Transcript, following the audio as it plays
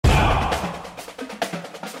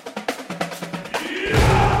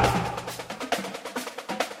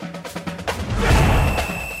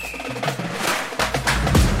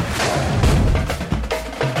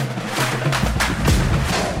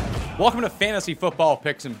Welcome to Fantasy Football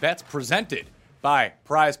Picks and Bets presented by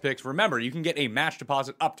Prize Picks. Remember, you can get a match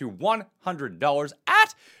deposit up to $100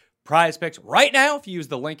 at Prize Picks right now if you use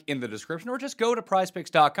the link in the description, or just go to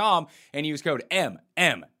prizepicks.com and use code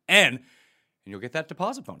MMN, and you'll get that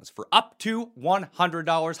deposit bonus for up to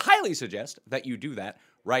 $100. Highly suggest that you do that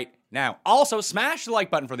right now. Also, smash the like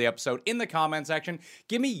button for the episode in the comment section.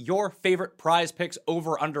 Give me your favorite Prize Picks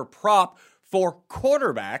over-under prop for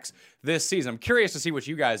quarterbacks this season. I'm curious to see what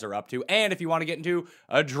you guys are up to. And if you want to get into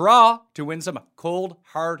a draw to win some cold,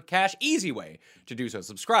 hard cash, easy way to do so.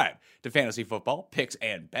 Subscribe to Fantasy Football Picks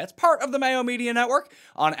and Bets, part of the Mayo Media Network,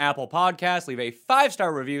 on Apple Podcasts. Leave a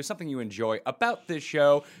 5-star review, something you enjoy about this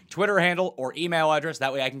show, Twitter handle or email address.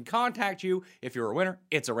 That way I can contact you if you're a winner.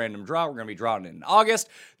 It's a random draw. We're going to be drawing in August.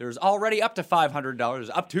 There's already up to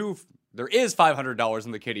 $500, There is $500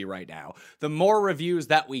 in the kitty right now. The more reviews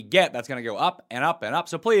that we get, that's going to go up and up and up.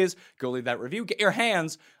 So please go leave that review. Get your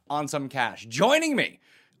hands on some cash. Joining me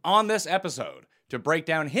on this episode to break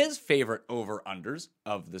down his favorite over-unders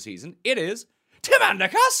of the season, it is Tim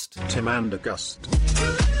Andergust. Tim Andergust.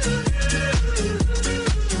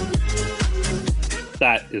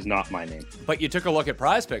 That is not my name. But you took a look at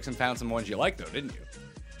Prize Picks and found some ones you like, though, didn't you?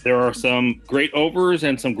 There are some great overs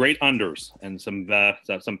and some great unders, and some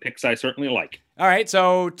picks I certainly like. All right,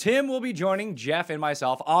 so Tim will be joining Jeff and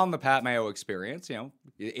myself on the Pat Mayo Experience. You know,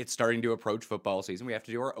 it's starting to approach football season. We have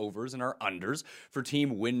to do our overs and our unders for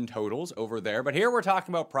team win totals over there. But here we're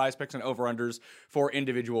talking about Prize Picks and over-unders for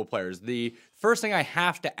individual players. The first thing I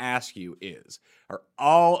have to ask you is, are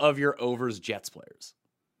all of your overs Jets players?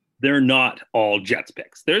 They're not all Jets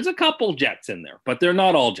picks. There's a couple Jets in there, but they're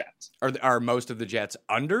not all Jets. Are most of the Jets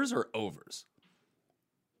unders or overs?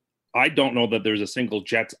 I don't know that there's a single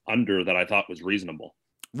Jets under that I thought was reasonable.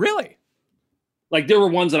 Really? Like, there were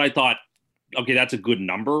ones that I thought, okay, that's a good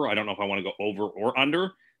number. I don't know if I want to go over or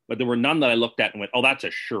under, but there were none that I looked at and went, oh, that's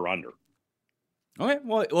a sure under. Okay,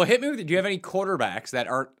 well, hit me with it. Do you have any quarterbacks that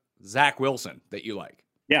aren't Zach Wilson that you like?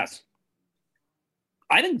 Yes.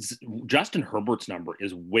 I think Justin Herbert's number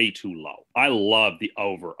is way too low. I love the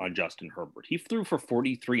over on Justin Herbert. He threw for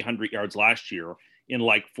 4,300 yards last year in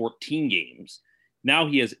like 14 games. Now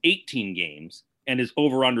he has 18 games, and his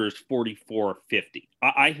over-under is 44.50.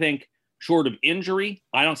 I think short of injury,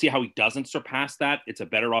 I don't see how he doesn't surpass that. It's a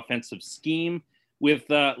better offensive scheme with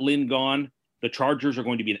Lynn gone. The Chargers are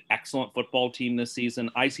going to be an excellent football team this season.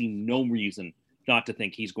 I see no reason not to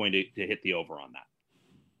think he's going to hit the over on that.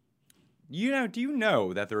 Do you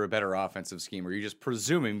know that they're a better offensive scheme, or are you just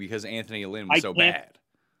presuming because Anthony Lynn was so bad?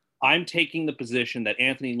 I'm taking the position that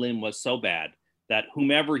Anthony Lynn was so bad that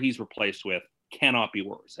whomever he's replaced with cannot be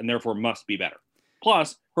worse, and therefore must be better.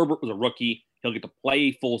 Plus, Herbert was a rookie. He'll get to play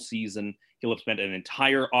a full season. He'll have spent an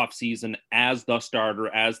entire offseason as the starter,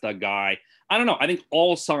 as the guy. I don't know. I think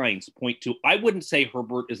all signs point to, I wouldn't say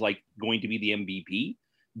Herbert is like going to be the MVP,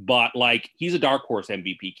 but like he's a dark horse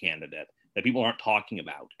MVP candidate that people aren't talking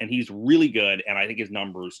about. And he's really good, and I think his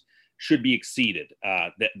numbers should be exceeded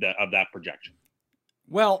of that projection.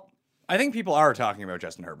 Well, I think people are talking about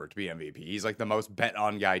Justin Herbert to be MVP. He's like the most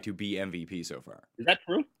bet-on guy to be MVP so far. Is that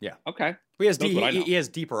true? Yeah. Okay. He has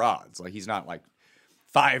deeper odds. Like, he's not like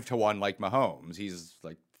 5-1 like Mahomes. He's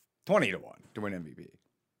like 20-1 to win MVP.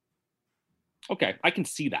 Okay, I can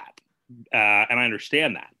see that. And I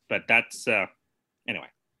understand that. But that's, anyway,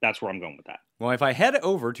 that's where I'm going with that. Well, if I head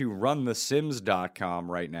over to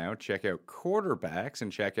runthesims.com right now, check out quarterbacks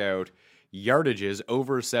and check out yardages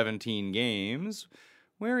over 17 games.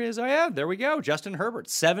 Where is there we go. Justin Herbert,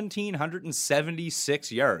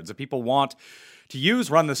 1,776 yards. If people want to use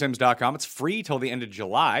runthesims.com, it's free till the end of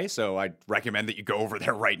July, so I'd recommend that you go over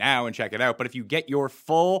there right now and check it out. But if you get your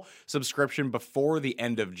full subscription before the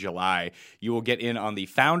end of July, you will get in on the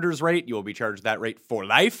founder's rate. You will be charged that rate for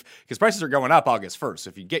life, because prices are going up August 1st. So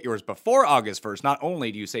if you get yours before August 1st, not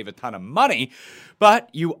only do you save a ton of money, but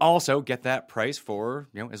you also get that price for,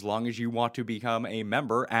 as long as you want to become a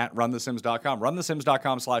member at runthesims.com.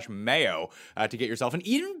 runthesims.com/mayo to get yourself an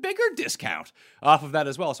even bigger discount off of that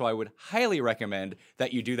as well. So I would highly recommend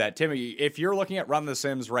that you do that. Timmy, if you're looking at Run the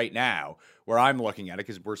Sims right now, where I'm looking at it,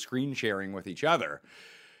 because we're screen sharing with each other,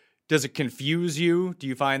 does it confuse you? Do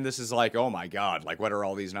you find this is like, oh my God, like what are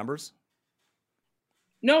all these numbers?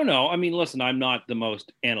 No. I mean, listen, I'm not the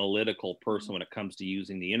most analytical person when it comes to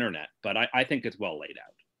using the internet, but I think it's well laid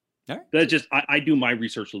out. All right. That's just, I do my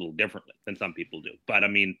research a little differently than some people do. But I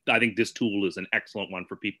mean, I think this tool is an excellent one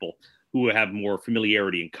for people who have more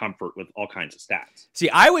familiarity and comfort with all kinds of stats. See,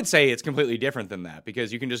 I would say it's completely different than that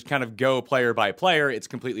because you can just kind of go player by player. It's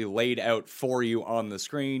completely laid out for you on the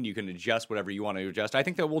screen. You can adjust whatever you want to adjust. I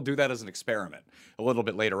think that we'll do that as an experiment a little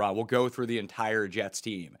bit later on. We'll go through the entire Jets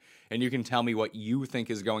team, and you can tell me what you think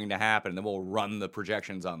is going to happen, and then we'll run the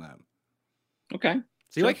projections on them. Okay.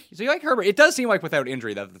 So you like Herbert? It does seem like without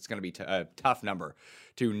injury that's going to be a tough number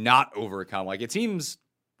to not overcome. Like it seems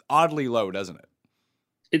oddly low, doesn't it?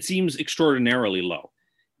 It seems extraordinarily low.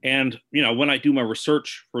 And, you know, when I do my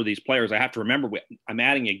research for these players, I have to remember I'm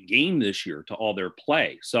adding a game this year to all their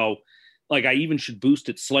play. So, like, I even should boost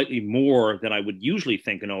it slightly more than I would usually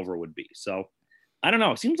think an over would be. So, I don't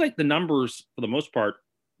know. It seems like the numbers, for the most part,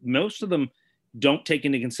 most of them don't take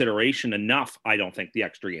into consideration enough, I don't think, the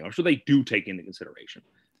extra game. I'm sure they do take into consideration.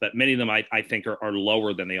 But many of them, I think, are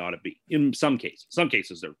lower than they ought to be. In some cases. Some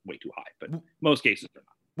cases, they're way too high. But most cases, they're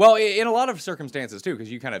not. Well, in a lot of circumstances, too, because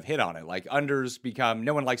you kind of hit on it. Like, unders become,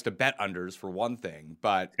 no one likes to bet unders for one thing,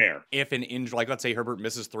 but Fair. if an injury, like, let's say Herbert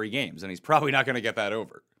misses 3 games, and he's probably not going to get that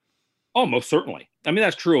over. Oh, most certainly. I mean,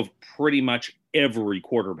 that's true of pretty much every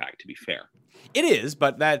quarterback, to be fair. It is,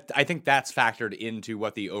 but I think that's factored into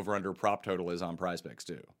what the over-under prop total is on Prize Picks,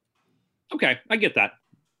 too. Okay, I get that.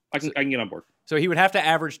 I can get on board. So he would have to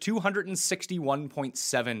average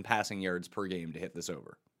 261.7 passing yards per game to hit this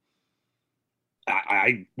over.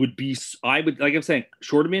 I would, like I'm saying,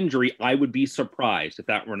 short of injury, I would be surprised if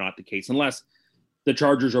that were not the case, unless the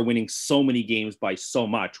Chargers are winning so many games by so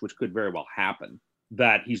much, which could very well happen,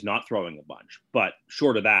 that he's not throwing a bunch. But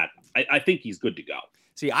short of that, I think he's good to go.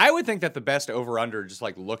 See, I would think that the best over-under, just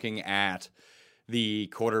like looking at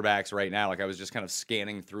the quarterbacks right now, like I was just kind of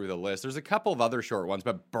scanning through the list. There's a couple of other short ones,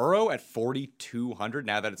 but Burrow at 4,200,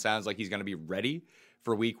 now that it sounds like he's going to be ready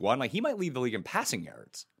for week 1, like he might lead the league in passing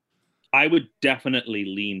yards. I would definitely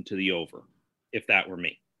lean to the over if that were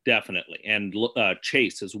me. Definitely. And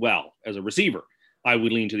Chase as well as a receiver, I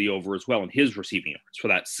would lean to the over as well in his receiving yards for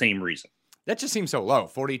that same reason. That just seems so low.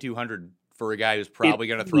 4,200 for a guy who's probably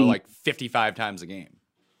going to throw like 55 times a game.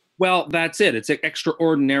 Well, that's it. It's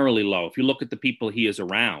extraordinarily low. If you look at the people he is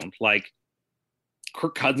around, like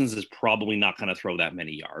Kirk Cousins is probably not going to throw that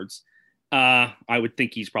many yards. I would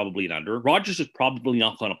think he's probably an under. Rodgers is probably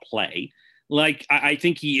not going to play. Like, I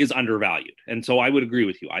think he is undervalued. And so I would agree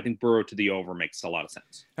with you. I think Burrow to the over makes a lot of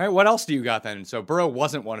sense. All right, what else do you got then? So Burrow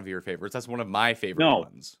wasn't one of your favorites. That's one of my favorite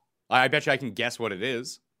ones. I bet you I can guess what it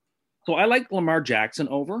is. So I like Lamar Jackson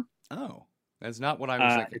over. Oh, that's not what I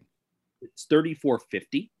was thinking. It's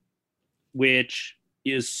 34.50, which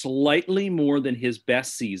is slightly more than his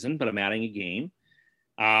best season, but I'm adding a game.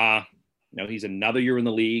 He's another year in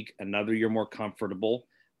the league, another year more comfortable.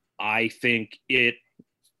 I think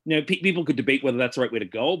people could debate whether that's the right way to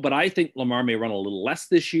go, but I think Lamar may run a little less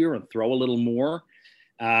this year and throw a little more.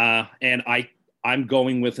 And I'm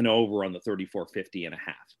going with an over on the 34.50 and a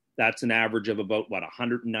half. That's an average of about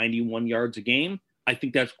 191 yards a game. I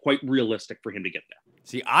think that's quite realistic for him to get there.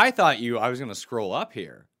 See, I thought I was going to scroll up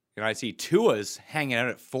here. And I see Tua's hanging out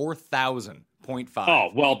at 4,000.5. Oh,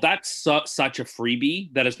 well, that's such a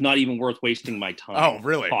freebie that it's not even worth wasting my time. Oh,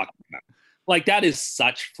 really? Talking about. Like, that is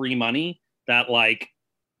such free money that, like,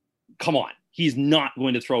 come on. He's not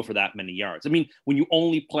going to throw for that many yards. I mean, when you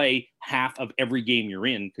only play half of every game you're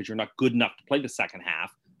in because you're not good enough to play the second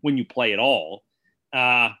half, when you play at all,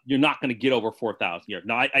 you're not going to get over 4,000 yards.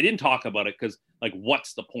 Now, I didn't talk about it because, like,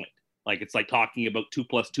 what's the point? Like, it's like talking about 2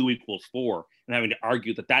 + 2 = 4 and having to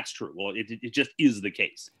argue that that's true. Well, it just is the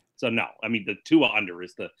case. So, no, I mean, the Tua under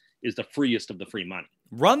is the freest of the free money.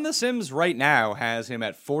 Run the Sims right now has him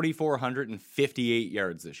at 4,458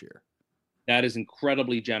 yards this year. That is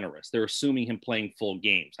incredibly generous. They're assuming him playing full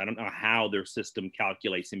games. I don't know how their system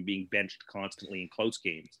calculates him being benched constantly in close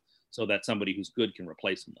games so that somebody who's good can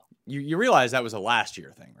replace him, though. You realize that was a last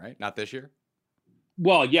year thing, right? Not this year?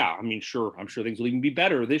 Well, yeah. I mean, sure. I'm sure things will even be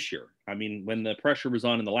better this year. I mean, when the pressure was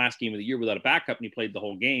on in the last game of the year without a backup and he played the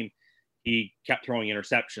whole game, he kept throwing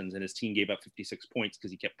interceptions and his team gave up 56 points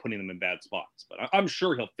because he kept putting them in bad spots. But I'm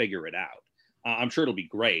sure he'll figure it out. I'm sure it'll be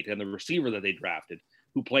great. And the receiver that they drafted,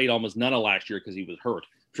 who played almost none of last year because he was hurt,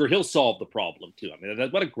 I'm sure he'll solve the problem too. I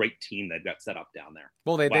mean, what a great team they've got set up down there.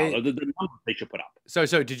 Well, the numbers they should put up. So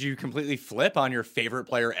did you completely flip on your favorite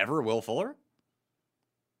player ever, Will Fuller?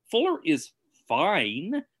 Fuller is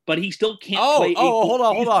fine, but he still can't play. Hold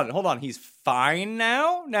on. He's fine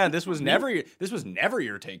now? No, this was never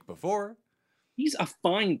your take before. He's a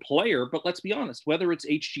fine player, but let's be honest, whether it's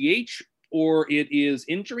HGH or it is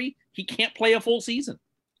injury, he can't play a full season.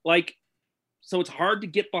 So it's hard to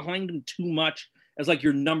get behind him too much as like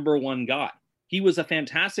your number one guy. He was a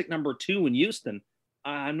fantastic number 2 in Houston.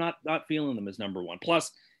 I'm not feeling him as number 1.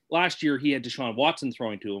 Plus, last year he had Deshaun Watson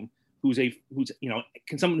throwing to him, who's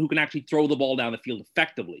someone who can actually throw the ball down the field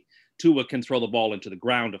effectively. Tua can throw the ball into the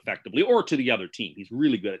ground effectively, or to the other team. He's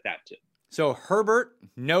really good at that too. So Herbert,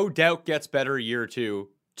 no doubt, gets better year 2.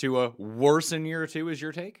 Tua worse in year 2 is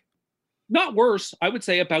your take? Not worse. I would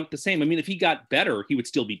say about the same. I mean, if he got better, he would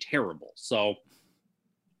still be terrible. So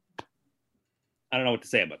I don't know what to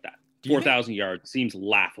say about that. 4,000 yards seems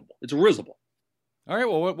laughable. It's risible. All right.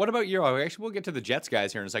 Well, what about you? Actually, we'll get to the Jets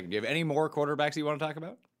guys here in a second. Do you have any more quarterbacks you want to talk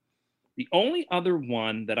about? The only other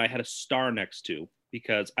one that I had a star next to,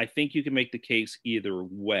 because I think you can make the case either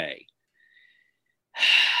way,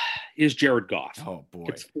 is Jared Goff. Oh, boy.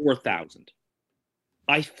 It's 4,000.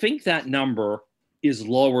 I think that number is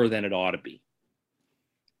lower than it ought to be.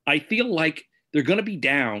 I feel like they're going to be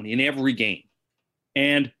down in every game,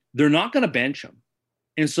 and they're not going to bench him.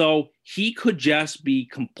 And so he could just be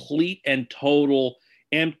complete and total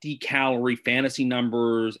empty calorie fantasy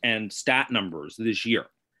numbers and stat numbers this year.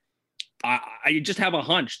 I just have a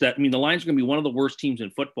hunch that, the Lions are going to be one of the worst teams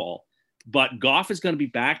in football, but Goff is going to be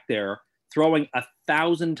back there throwing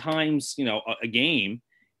 1,000 times, a game,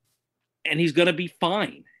 and he's going to be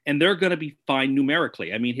fine. And they're going to be fine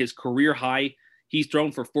numerically. His career high, he's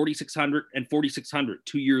thrown for 4,600 and 4,600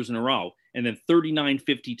 2 years in a row, and then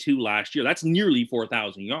 3,952 last year. That's nearly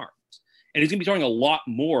 4,000 yards. And he's going to be throwing a lot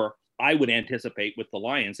more, I would anticipate, with the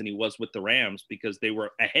Lions than he was with the Rams, because they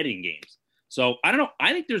were ahead in games. So I don't know.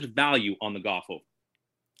 I think there's value on the Goff over.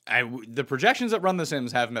 The projections that run the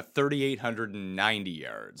Sims have him at 3,890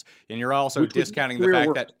 yards. And you're also discounting the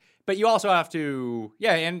fact that, but you also have to,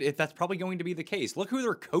 that's probably going to be the case. Look who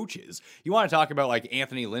their coach is. You want to talk about like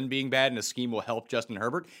Anthony Lynn being bad and a scheme will help Justin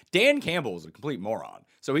Herbert? Dan Campbell is a complete moron.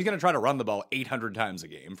 So he's going to try to run the ball 800 times a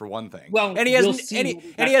game, for one thing. Well, and he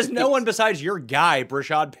has no one besides your guy,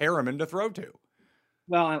 Brashad Perriman, to throw to.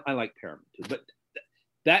 Well, I like Perriman too, but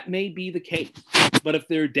that may be the case. But if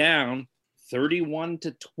they're down 31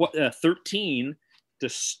 to 13 to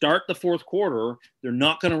start the fourth quarter, they're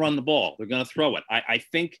not going to run the ball. They're going to throw it. I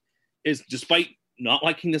think, is despite not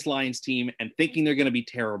liking this Lions team and thinking they're going to be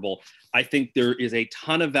terrible, I think there is a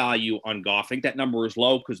ton of value on Goff. I think that number is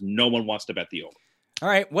low because no one wants to bet the over. All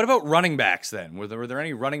right. What about running backs then? Were there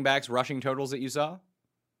any running backs rushing totals that you saw?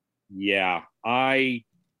 Yeah, I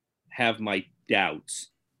have my doubts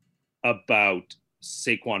about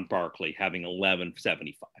Saquon Barkley having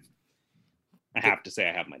 1175. I have to say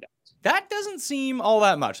I have my doubts. That doesn't seem all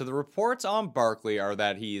that much. So the reports on Barkley are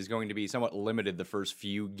that he is going to be somewhat limited the first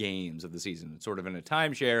few games of the season, sort of in a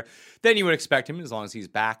timeshare. Then you would expect him, as long as he's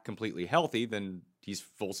back completely healthy, then he's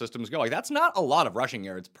full systems go. Like, that's not a lot of rushing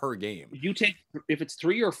yards per game. If it's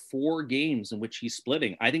 3 or 4 games in which he's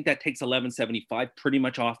splitting, I think that takes 1175 pretty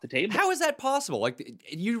much off the table. How is that possible? Like,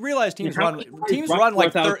 you realize teams run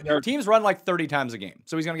like 30 times a game.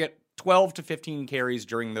 So he's going to get 12 to 15 carries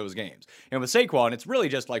during those games. And with Saquon, it's really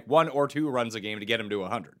just like 1 or 2 runs a game to get him to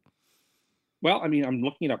 100. Well, I'm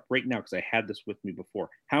looking it up right now because I had this with me before.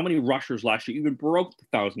 How many rushers last year even broke the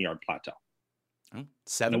 1,000-yard plateau?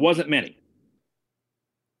 7. And it wasn't many.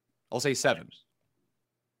 I'll say 7.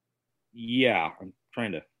 Yeah, I'm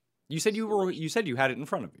trying to. You said you had it in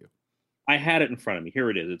front of you. I had it in front of me. Here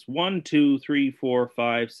it is. It's 1, 2, 3, 4,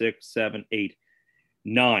 5, 6, 7, 8,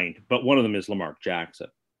 9. But one of them is Lamar Jackson.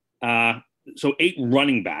 So 8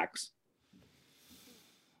 running backs.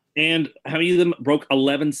 And how many of them broke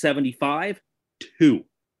 1175? 2.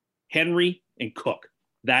 Henry and Cook.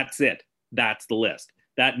 That's it. That's the list.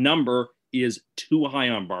 That number is too high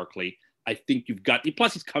on Barkley. I think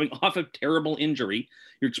plus he's coming off a terrible injury.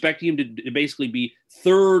 You're expecting him to basically be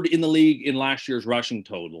 3rd in the league in last year's rushing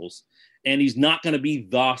totals. And he's not going to be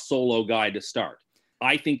the solo guy to start.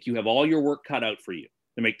 I think you have all your work cut out for you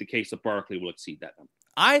to make the case that Barkley will exceed that number.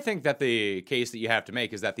 I think that the case that you have to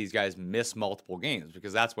make is that these guys miss multiple games,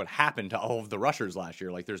 because that's what happened to all of the rushers last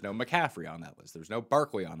year. Like, there's no McCaffrey on that list. There's no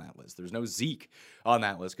Barkley on that list. There's no Zeke on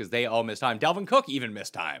that list because they all missed time. Dalvin Cook even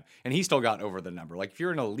missed time, and he still got over the number. Like, if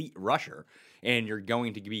you're an elite rusher and you're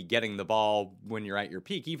going to be getting the ball when you're at your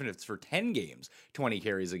peak, even if it's for 10 games, 20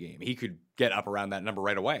 carries a game, he could get up around that number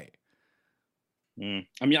right away.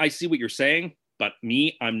 I see what you're saying, but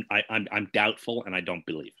me, I'm doubtful, and I don't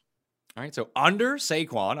believe. All right, so under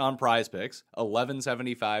Saquon on Prize Picks,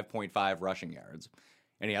 1175.5 rushing yards.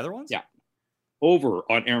 Any other ones? Yeah. Over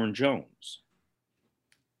on Aaron Jones,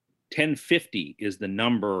 1050 is the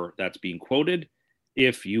number that's being quoted.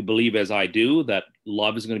 If you believe, as I do, that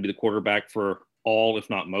Love is going to be the quarterback for all, if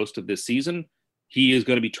not most, of this season, he is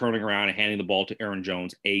going to be turning around and handing the ball to Aaron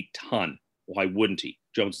Jones a ton. Why wouldn't he?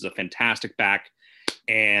 Jones is a fantastic back.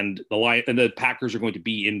 And the Packers are going to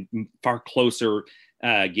be in far closer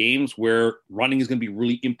games where running is going to be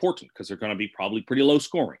really important because they're going to be probably pretty low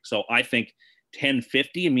scoring. So I think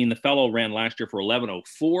 1050. I mean, the fellow ran last year for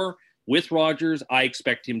 1104 with Rodgers. I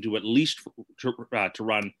expect him to at least to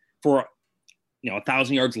run for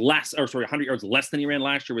 1,000 yards less, 100 yards less than he ran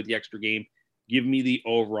last year with the extra game. Give me the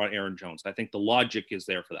over on Aaron Jones. I think the logic is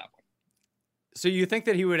there for that one. So you think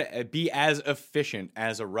that he would be as efficient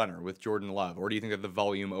as a runner with Jordan Love, or do you think that the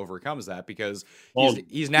volume overcomes that? Because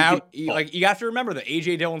he's now like, you have to remember that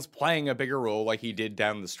AJ Dillon's playing a bigger role like he did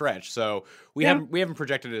down the stretch. So we haven't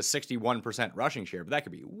projected a 61% rushing share, but that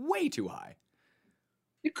could be way too high.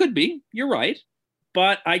 It could be. You're right.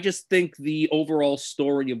 But I just think the overall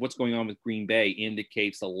story of what's going on with Green Bay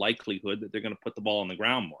indicates the likelihood that they're going to put the ball on the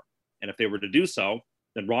ground more. And if they were to do so,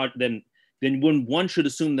 then when one should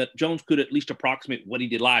assume that Jones could at least approximate what he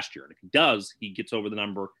did last year. And if he does, he gets over the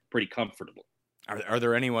number pretty comfortably. Are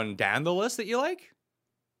there anyone down the list that you like?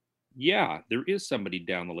 Yeah, there is somebody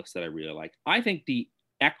down the list that I really like. I think the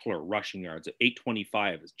Eckler rushing yards at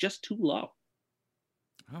 825 is just too low.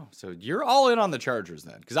 Oh, so you're all in on the Chargers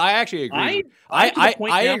then? Because I actually agree.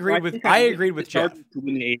 I agreed with Jeff to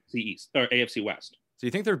win the AFC East or AFC West. So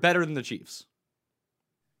you think they're better than the Chiefs?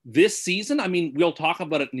 This season, I mean, we'll talk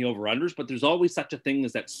about it in the over-unders, but there's always such a thing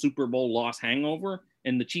as that Super Bowl loss hangover,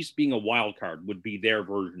 and the Chiefs being a wild card would be their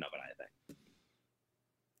version of it, I think.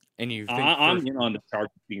 And you think I'm in on the Chargers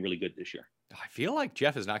being really good this year. I feel like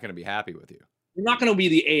Jeff is not going to be happy with you. They're not going to be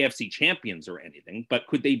the AFC champions or anything, but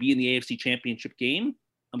could they be in the AFC championship game?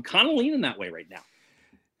 I'm kind of leaning that way right now.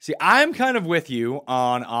 See, I'm kind of with you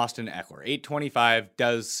on Austin Eckler. 825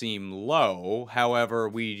 does seem low. However,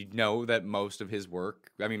 we know that most of his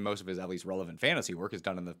at least relevant fantasy work is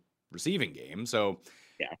done in the receiving game. So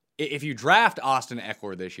yeah, if you draft Austin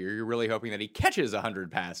Eckler this year, you're really hoping that he catches 100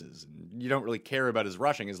 passes. You don't really care about his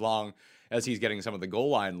rushing as long as he's getting some of the goal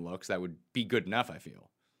line looks. That would be good enough, I feel.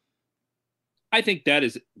 I think that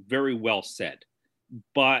is very well said.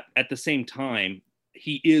 But at the same time,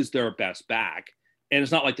 he is their best back. And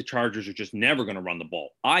it's not like the Chargers are just never going to run the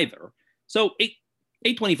ball either. So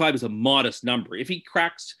 825 is a modest number. If he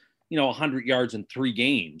cracks, 100 yards in 3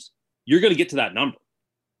 games, you're going to get to that number.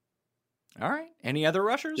 All right. Any other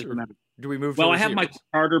rushers? Or do we move? Well, I have Michael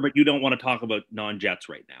Carter, but you don't want to talk about non-Jets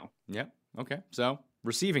right now. Yeah. Okay. So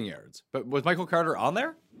receiving yards. But was Michael Carter on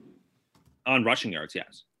there? On rushing yards,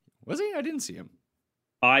 yes. Was he? I didn't see him.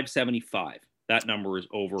 575. That number is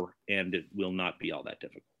over, and it will not be all that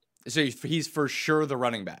difficult. So he's for sure the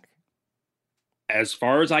running back. As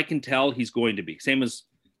far as I can tell, he's going to be. Same as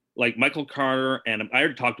like Michael Carter, and I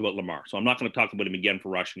already talked about Lamar, so I'm not going to talk about him again for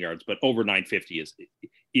rushing yards, but over 950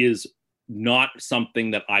 is not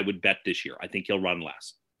something that I would bet this year. I think he'll run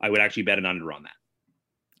less. I would actually bet an under on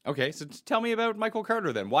that. Okay, so tell me about Michael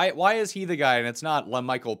Carter then. Why is he the guy and it's not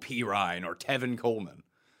LaMichael Pirine or Tevin Coleman?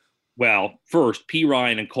 Well, first,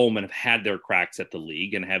 Pirine and Coleman have had their cracks at the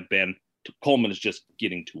league and have been. Coleman is just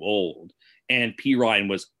getting too old, and Pirine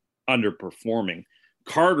was underperforming.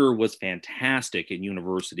 Carter was fantastic in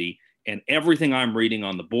university, and everything I'm reading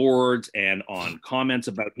on the boards and on comments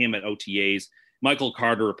about him at OTAs, Michael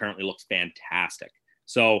Carter apparently looks fantastic.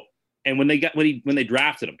 So, and when they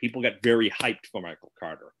drafted him, people got very hyped for Michael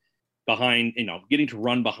Carter behind, getting to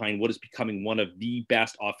run behind what is becoming one of the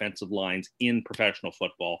best offensive lines in professional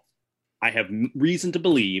football. I have reason to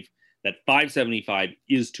believe that 575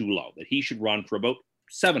 is too low, that he should run for about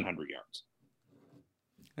 700 yards.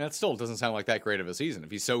 That still doesn't sound like that great of a season. If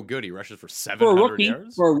he's so good, he rushes for 700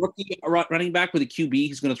 yards. For a rookie running back with a QB,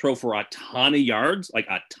 he's going to throw for a ton of yards,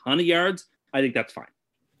 I think that's fine.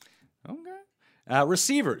 Okay.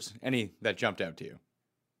 Receivers, any that jumped out to you?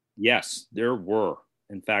 Yes, there were.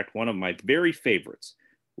 In fact, one of my very favorites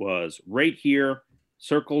was right here,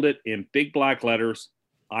 circled it in big black letters.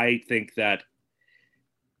 I think that,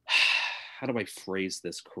 how do I phrase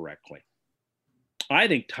this correctly? I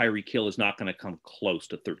think Tyreek Hill is not going to come close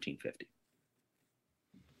to 1350.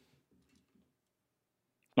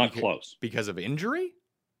 Not close. Because of injury?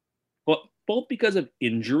 Well, both because of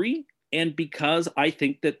injury and because I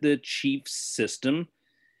think that the Chiefs system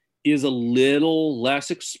is a little less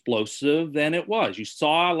explosive than it was. You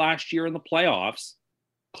saw last year in the playoffs,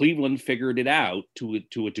 Cleveland figured it out to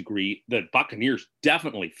a degree. The Buccaneers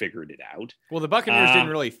definitely figured it out. Well, the Buccaneers didn't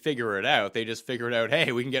really figure it out. They just figured out,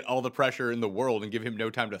 hey, we can get all the pressure in the world and give him no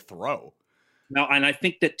time to throw. Now, and I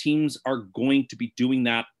think that teams are going to be doing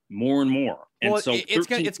that more and more. And well, so it's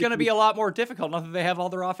going to be a lot more difficult now that they have all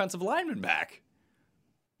their offensive linemen back.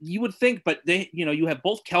 You would think, but you have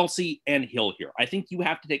both Kelsey and Hill here. I think you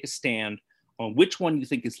have to take a stand on which one you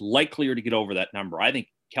think is likelier to get over that number. I think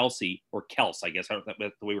Kelsey, or Kels, I guess that's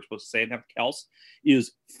the way we're supposed to say it, have Kels,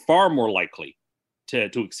 is far more likely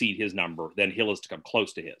to exceed his number than Hill is to come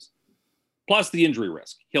close to his. Plus the injury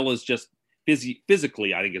risk. Hill is just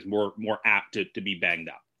physically, I think, is more apt to be banged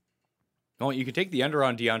up. Well, you could take the under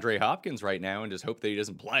on DeAndre Hopkins right now and just hope that he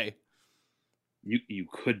doesn't play. You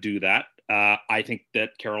could do that. I think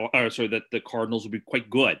that the Cardinals would be quite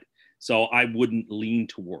good. So I wouldn't lean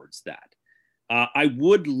towards that. I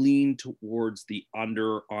would lean towards the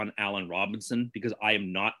under on Allen Robinson because I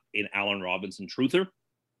am not an Allen Robinson truther.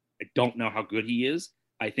 I don't know how good he is.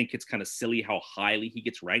 I think it's kind of silly how highly he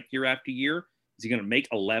gets ranked year after year. Is he going to make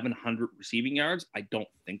 1,100 receiving yards? I don't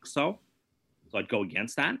think so. So I'd go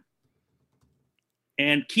against that.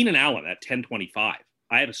 And Keenan Allen at 1025.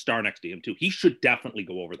 I have a star next to him too. He should definitely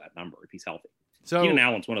go over that number if he's healthy. So Keenan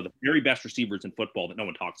Allen's one of the very best receivers in football that no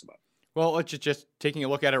one talks about. Well, let's just taking a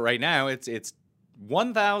look at it right now. It's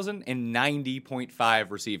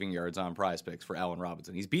 1,090.5 receiving yards on Prize Picks for Allen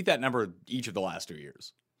Robinson. He's beat that number each of the last 2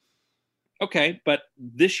 years. Okay, but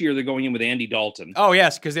this year they're going in with Andy Dalton. Oh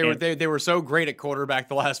yes, because they were so great at quarterback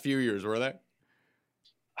the last few years, were they?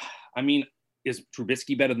 I mean, is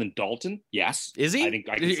Trubisky better than Dalton? Yes. Is he?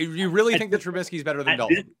 You really think that Trubisky's better than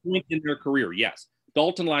Dalton? At this point in their career, yes.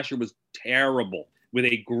 Dalton last year was terrible with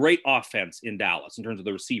a great offense in Dallas in terms of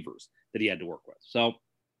the receivers that he had to work with. So,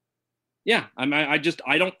 yeah, I'm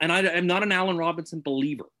not an Allen Robinson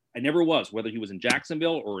believer. I never was, whether he was in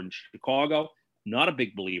Jacksonville or in Chicago. Not a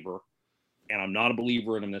big believer, and I'm not a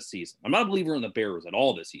believer in him this season. I'm not a believer in the Bears at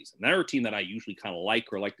all this season. They're a team that I usually kind of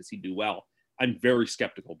like or like to see do well. I'm very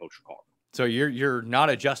skeptical about Chicago. So you're not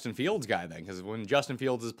a Justin Fields guy then, because when Justin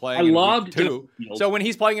Fields is playing in week 2, so when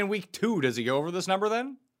he's playing in week 2, does he go over this number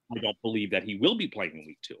then? I don't believe that he will be playing in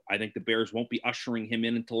week 2. I think the Bears won't be ushering him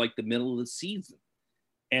in until like the middle of the season.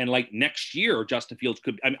 And like next year, Justin Fields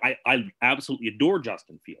could. I absolutely adore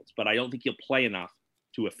Justin Fields, but I don't think he'll play enough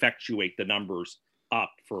to effectuate the numbers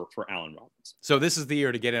up for Allen Robinson. So this is the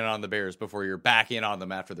year to get in on the Bears before you're back in on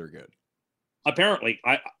them after they're good. Apparently,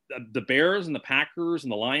 the Bears and the Packers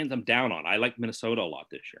and the Lions, I'm down on. I like Minnesota a lot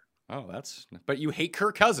this year. Oh, but you hate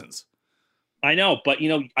Kirk Cousins. I know, but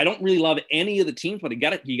I don't really love any of the teams. But you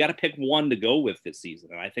got to pick one to go with this season,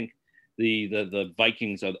 and I think the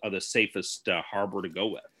Vikings are the safest harbor to go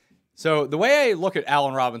with. So the way I look at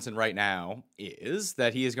Allen Robinson right now is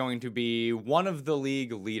that he is going to be one of the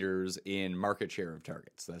league leaders in market share of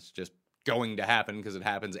targets. That's just going to happen because it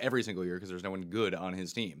happens every single year because there's no one good on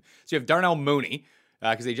his team. So you have Darnell Mooney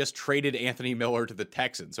because they just traded Anthony Miller to the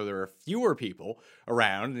Texans. So there are fewer people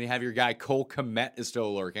around, and you have your guy Cole Kmet is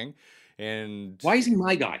still lurking. And why is he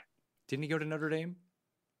my guy? Didn't he go to Notre Dame?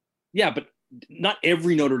 Yeah, but not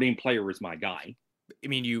every Notre Dame player is my guy. I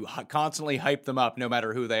mean, you constantly hype them up no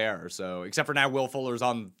matter who they are. So except for now, Will Fuller's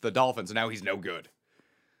on the Dolphins, and now he's no good.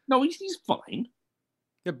 No, he's fine.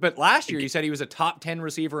 Yeah, but last year you said he was a top 10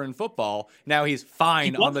 receiver in football. Now he's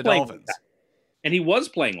fine on the Dolphins. Like and he was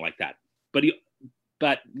playing like that. But he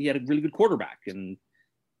had a really good quarterback, and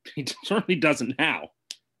he certainly doesn't now.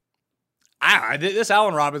 This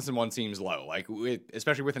Allen Robinson one seems low,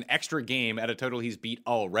 especially with an extra game at a total he's beat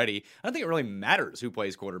already. I don't think it really matters who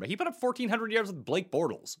plays quarterback. He put up 1,400 yards with Blake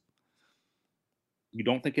Bortles. You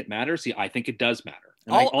don't think it matters? See, I think it does matter.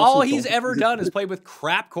 All he's ever done is play with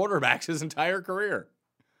crap quarterbacks his entire career.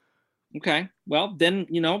 Okay, well then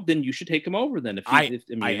you should take him over then. I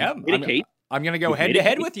am. I'm going to go head to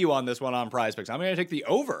head with you on this one on Prize Picks. I'm going to take the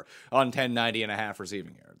over on 1090.5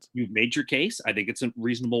 receiving yards. You've made your case. I think it's a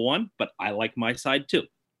reasonable one, but I like my side too.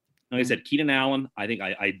 Like I said, Keenan Allen, I think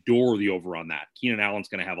I adore the over on that. Keenan Allen's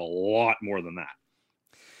going to have a lot more than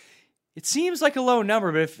that. It seems like a low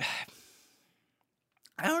number, but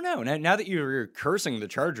I don't know. Now that you're cursing the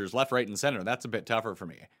Chargers left, right, and center, that's a bit tougher for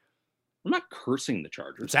me. I'm not cursing the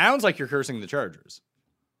Chargers. It sounds like you're cursing the Chargers.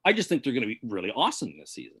 I just think they're going to be really awesome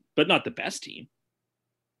this season, but not the best team.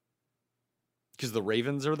 Because the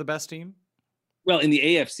Ravens are the best team? Well, in the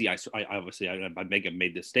AFC, I obviously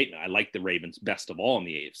made this statement. I like the Ravens best of all in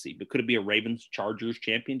the AFC, but could it be a Ravens-Chargers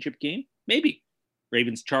championship game? Maybe.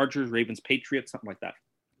 Ravens-Chargers, Ravens-Patriots, something like that.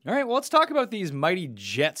 All right, well, let's talk about these mighty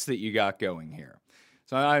Jets that you got going here.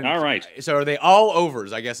 All right. So are they all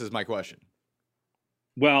overs, I guess is my question.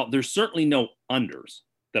 Well, there's certainly no unders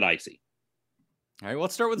that I see. All right,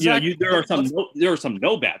 let's start with Zach. There are some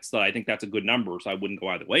no bets that I think that's a good number, so I wouldn't go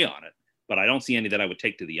either way on it. But I don't see any that I would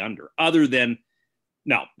take to the under. Other than,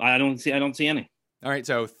 no, I don't see any. All right,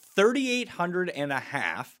 so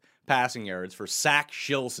 3,800.5 passing yards for Zach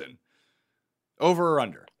Shilson. Over or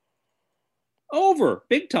under? Over,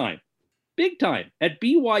 big time. At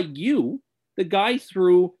BYU, the guy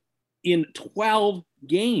threw in 12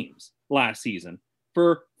 games last season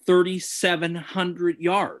for 3,700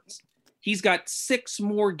 yards. He's got 6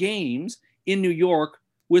 more games in New York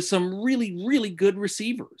with some really, really good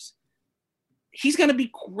receivers. He's going to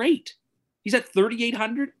be great. He's at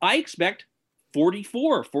 3,800. I expect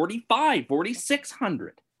 44, 45,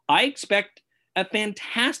 4,600. I expect a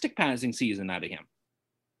fantastic passing season out of him.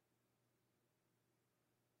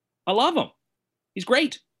 I love him. He's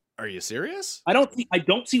great. Are you serious? I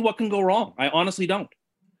don't see what can go wrong. I honestly don't.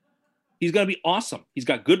 He's going to be awesome. He's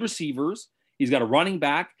got good receivers. He's got a running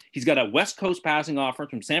back. He's got a West Coast passing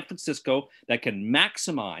offense from San Francisco that can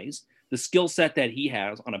maximize the skill set that he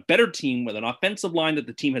has on a better team with an offensive line that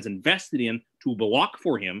the team has invested in to block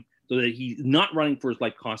for him so that he's not running for his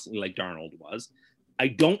life constantly like Darnold was. I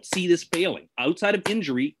don't see this failing. Outside of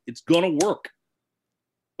injury, it's going to work.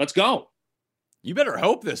 Let's go. You better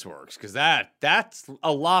hope this works, because that's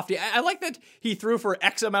a lofty. I like that he threw for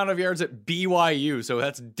X amount of yards at BYU, so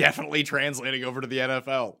that's definitely translating over to the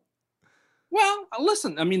NFL. Well,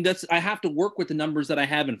 listen, I mean, I have to work with the numbers that I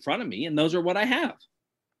have in front of me, and those are what I have.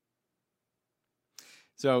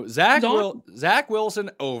 So Zach Wilson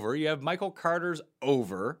over. You have Michael Carter's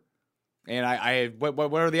over, and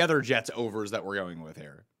what are the other Jets overs that we're going with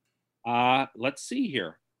here? Let's see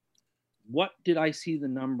here. What did I see the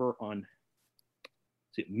number on?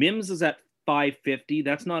 See, Mims is at 550.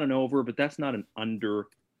 That's not an over, but that's not an under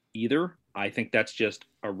either. I think that's just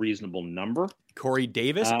a reasonable number. Corey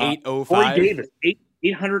Davis, 805. Corey Davis,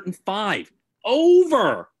 805.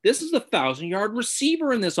 Over. This is a 1,000-yard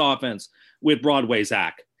receiver in this offense with Broadway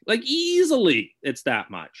Zach. Like, easily, it's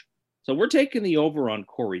that much. So we're taking the over on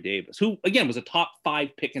Corey Davis, who, again, was a top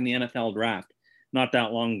 5 pick in the NFL draft not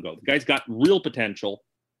that long ago. The guy's got real potential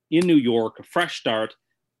in New York, a fresh start.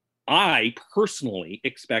 I personally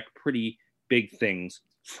expect pretty big things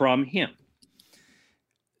from him.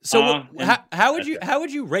 So how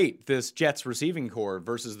would you rate this Jets receiving core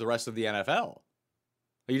versus the rest of the NFL?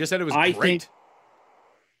 You just said it was great. Think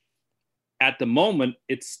at the moment,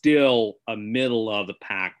 it's still a middle of the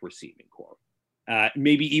pack receiving core.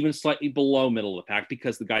 Maybe even slightly below middle of the pack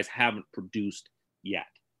because the guys haven't produced yet.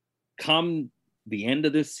 Come the end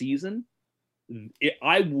of this season,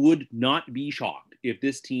 I would not be shocked if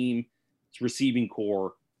this team's receiving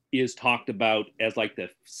core is talked about as like the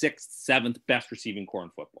 6th, 7th best receiving core in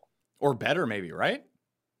football. Or better, maybe, right?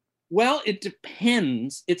 Well, it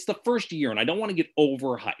depends. It's the first year, and I don't want to get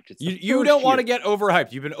overhyped. You don't want to get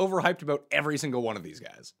overhyped. You've been overhyped about every single one of these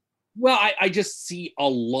guys. Well, I just see a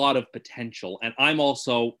lot of potential, and I'm a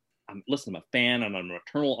fan, and I'm an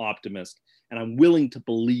eternal optimist, and I'm willing to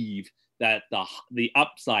believe that the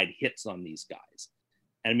upside hits on these guys.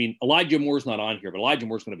 And I mean, Elijah Moore's not on here, but Elijah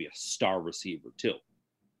Moore's going to be a star receiver too.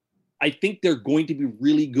 I think they're going to be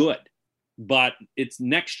really good, but it's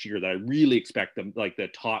next year that I really expect them like the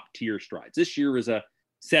top tier strides. This year is a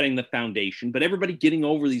setting the foundation, but everybody getting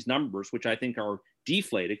over these numbers, which I think are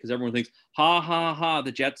deflated because everyone thinks,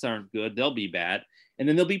 the Jets aren't good. They'll be bad. And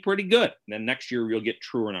then they'll be pretty good. And then next year you'll get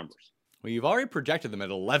truer numbers. Well, you've already projected them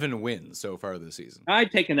at 11 wins so far this season.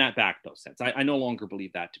 I've taken that back, though, since I no longer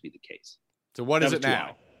believe that to be the case. So what is it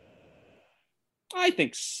now? I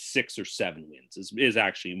think 6 or 7 wins is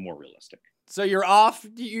actually more realistic. So you're off.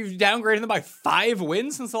 You've downgraded them by 5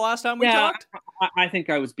 wins since the last time we talked? I think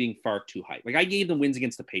I was being far too high. Like, I gave them wins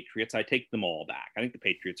against the Patriots. I take them all back. I think the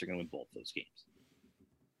Patriots are going to win both those games.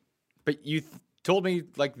 But you told me,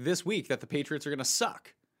 like, this week that the Patriots are going to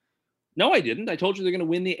suck. No, I didn't. I told you they're going to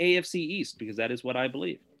win the AFC East because that is what I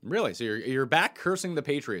believe. Really? So you're back cursing the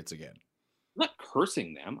Patriots again? I'm not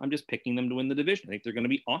cursing them. I'm just picking them to win the division. I think they're going to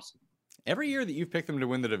be awesome. Every year that you've picked them to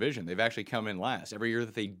win the division, they've actually come in last. Every year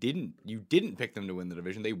that you didn't pick them to win the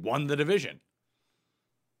division, they won the division.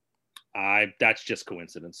 That's just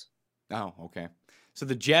coincidence. Oh, okay. So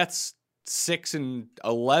the Jets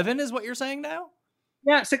 6-11 is what you're saying now?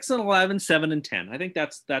 Yeah, 6-11, 7-10. I think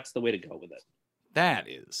that's the way to go with it. That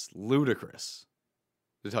is ludicrous,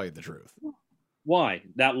 to tell you the truth. Why?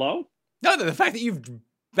 That low? No, the fact that you've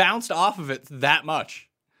bounced off of it that much.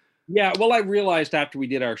 Yeah, well, I realized after we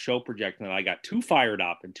did our show projection that I got too fired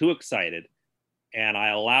up and too excited, and I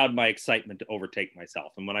allowed my excitement to overtake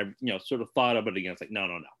myself. And when I, sort of thought of it again, it's like, no.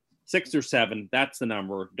 6 or 7, that's the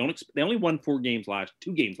number. They only won 2 games last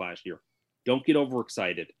year. Don't get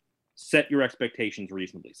overexcited. Set your expectations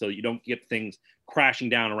reasonably so you don't get things crashing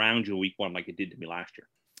down around you week 1 like it did to me last year.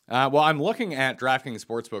 Well, I'm looking at DraftKings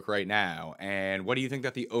Sportsbook right now, and what do you think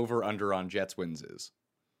that the over-under on Jets wins is?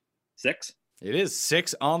 6? It is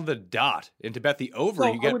 6 on the dot. And to bet the over,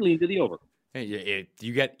 I would lean to the over.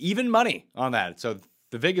 You get even money on that. So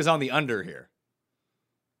the vig is on the under here.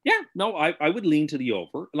 Yeah, no, I would lean to the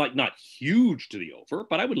over. Like, not huge to the over,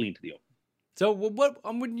 but I would lean to the over. So what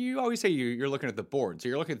when you always say you're looking at the board, so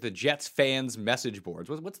you're looking at the Jets fans' message boards.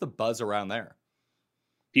 What's the buzz around there?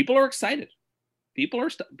 People are excited. People are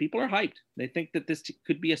hyped. They think that this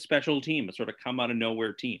could be a special team, a sort of come out of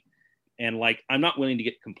nowhere team. And like, I'm not willing to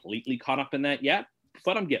get completely caught up in that yet,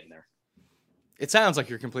 but I'm getting there. It sounds like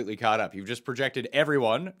you're completely caught up. You've just projected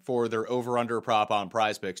everyone for their over-under prop on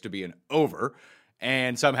Prize Picks to be an over,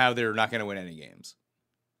 and somehow they're not going to win any games.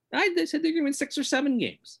 They said they're going to win 6 or 7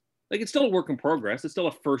 games. Like, it's still a work in progress. It's still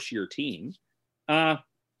a first-year team.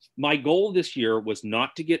 My goal this year was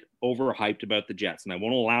not to get overhyped about the Jets, and I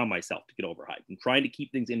won't allow myself to get overhyped. I'm trying to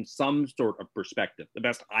keep things in some sort of perspective, the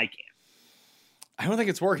best I can. I don't think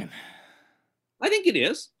it's working. I think it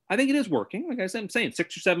is. I think it is working. Like I said, I'm saying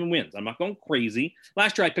 6 or 7 wins. I'm not going crazy.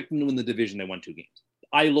 Last year, I picked them to win the division. They won 2 games.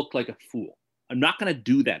 I looked like a fool. I'm not going to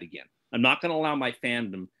do that again. I'm not going to allow my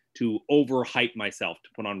fandom to overhype myself to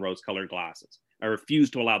put on rose-colored glasses. I refuse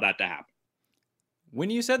to allow that to happen. When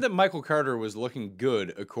you said that Michael Carter was looking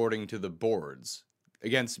good according to the boards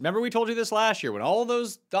remember we told you this last year when all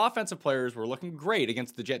those offensive players were looking great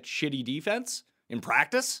against the Jets' shitty defense in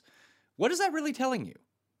practice? What is that really telling you?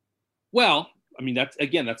 Well, I mean, that's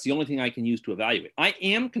the only thing I can use to evaluate. I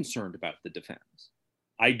am concerned about the defense.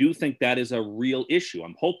 I do think that is a real issue.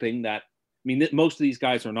 I'm hoping that, most of these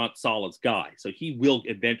guys are not Saleh's guys, so he will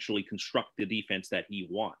eventually construct the defense that he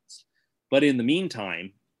wants. But in the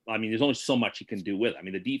meantime, there's only so much he can do with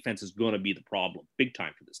it. The defense is going to be the problem big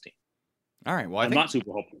time for this team. All right. Well, I'm not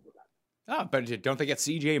super hopeful for that. Oh, but don't they get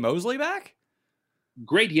C.J. Mosley back?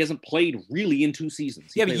 Great. He hasn't played really in 2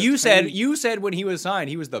 seasons. But you said when he was signed,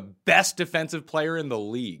 he was the best defensive player in the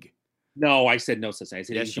league. No, I said no such thing. I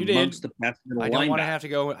said yes, he's amongst the best middle linebackers. I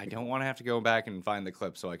don't want to have to go back and find the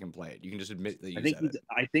clip so I can play it. You can just admit that you said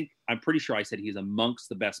it. I'm pretty sure I said he's amongst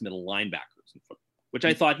the best middle linebackers in football, which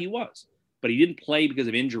I thought he was. But he didn't play because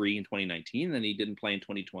of injury in 2019, and he didn't play in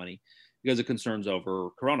 2020 because of concerns over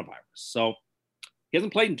coronavirus. So he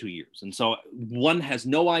hasn't played in 2 years. And so one has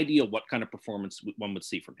no idea what kind of performance one would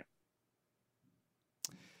see from him.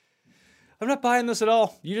 I'm not buying this at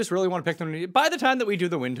all. You just really want to pick them. By the time that we do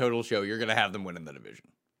the win total show, you're going to have them win in the division.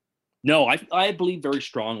 No, I believe very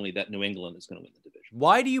strongly that New England is going to win the division.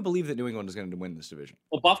 Why do you believe that New England is going to win this division?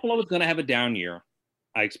 Well, Buffalo is going to have a down year.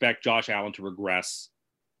 I expect Josh Allen to regress.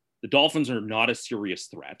 The Dolphins are not a serious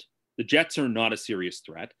threat. The Jets are not a serious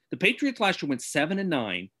threat. The Patriots last year went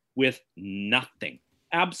 7-9 with nothing.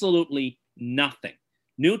 Absolutely nothing.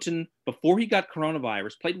 Newton, before he got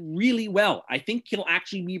coronavirus, played really well. I think he'll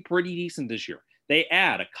actually be pretty decent this year. They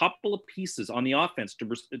add a couple of pieces on the offense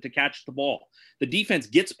to catch the ball. The defense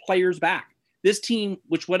gets players back. This team,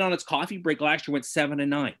 which went on its coffee break last year, went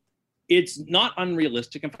 7-9. It's not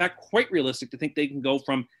unrealistic. In fact, quite realistic to think they can go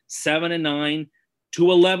from 7-9 to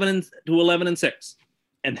 11-6,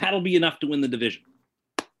 and that'll be enough to win the division.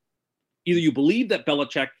 Either you believe that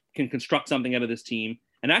Belichick can construct something out of this team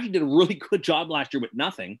and actually did a really good job last year with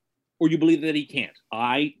nothing, or you believe that he can't.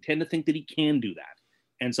 I tend to think that he can do that,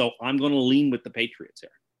 and so I'm going to lean with the Patriots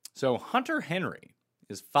here. So Hunter Henry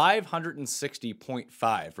is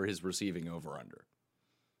 560.5 for his receiving over-under.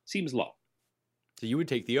 Seems low. So you would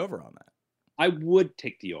take the over on that? I would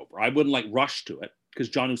take the over. I wouldn't rush to it because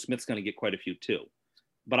Jonnu Smith's going to get quite a few too.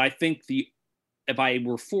 But I think if I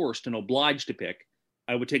were forced and obliged to pick,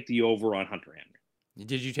 I would take the over on Hunter Henry.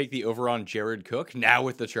 Did you take the over on Jared Cook now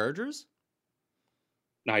with the Chargers?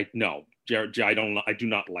 No, Jared. I do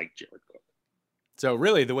not like Jared Cook. So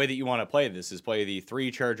really, the way that you want to play this is play the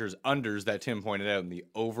 3 Chargers unders that Tim pointed out, and the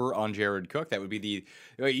over on Jared Cook. That would be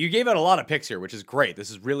you gave out a lot of picks here, which is great.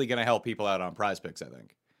 This is really going to help people out on Prize Picks, I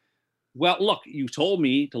think. Well, look, you told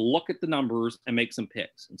me to look at the numbers and make some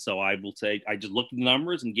picks. And so I will say I just looked at the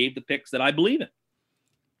numbers and gave the picks that I believe in.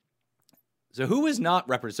 So who is not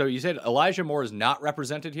represented? So you said Elijah Moore is not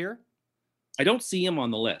represented here? I don't see him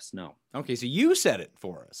on the list, no. Okay, so you set it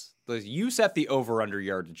for us. You set the over-under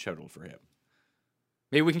yardage total for him.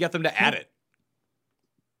 Maybe we can get them to add it.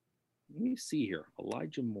 Let me see here.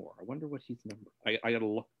 Elijah Moore. I wonder what he's number. I got to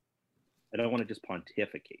look. I don't want to just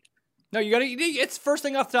pontificate. No, you got to. It's first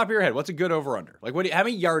thing off the top of your head. What's a good over/under? Like, how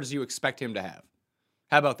many yards do you expect him to have?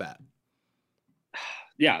 How about that?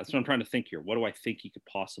 Yeah, that's what I'm trying to think here. What do I think he could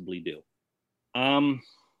possibly do? I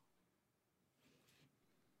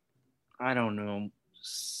don't know.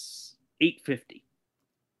 850.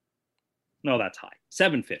 No, that's high.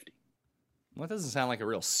 750. Well, that doesn't sound like a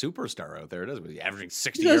real superstar out there, does it? He's averaging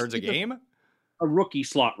 60 yards a game. A rookie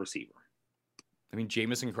slot receiver.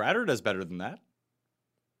 Jamison Crowder does better than that.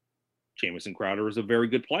 Jamison Crowder is a very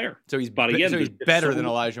good player. So he's better than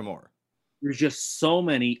Elijah Moore. There's just so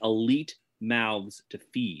many elite mouths to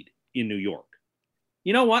feed in New York.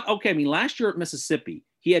 You know what? Okay, I mean, last year at Mississippi,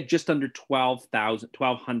 he had just under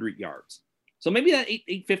 1,200 yards. So maybe that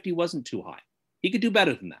 850 wasn't too high. He could do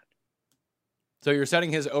better than that. So you're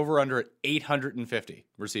setting his over-under at 850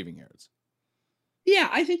 receiving yards. Yeah,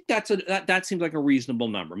 I think that seems like a reasonable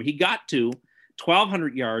number. I mean, he got to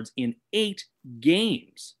 1,200 yards in 8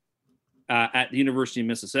 games at the University of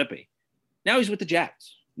Mississippi. Now he's with the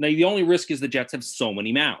Jets. Now, the only risk is the Jets have so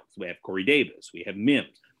many mouths. We have Corey Davis. We have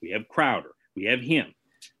Mims. We have Crowder. We have him.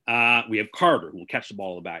 We have Carter, who will catch the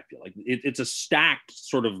ball in the backfield. Like it's a stacked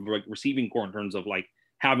sort of like receiving core in terms of like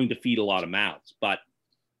having to feed a lot of mouths. But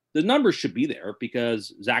the numbers should be there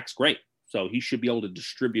because Zach's great. So he should be able to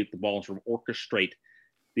distribute the ball and sort of orchestrate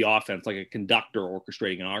the offense like a conductor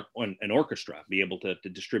orchestrating an orchestra, be able to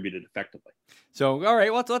distribute it effectively. So, all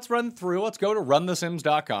right, let's run through. Let's go to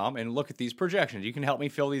runthesims.com and look at these projections. You can help me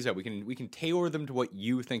fill these out. We can tailor them to what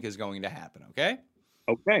you think is going to happen, okay?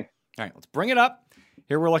 Okay. All right, let's bring it up.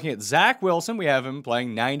 Here we're looking at Zach Wilson. We have him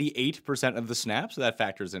playing 98% of the snaps, so that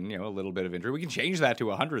factors in, a little bit of injury. We can change that to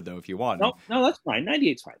 100 though if you want. No, that's fine.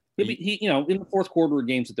 98's fine. He in the fourth quarter of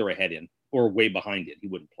games that they're ahead in or way behind it, he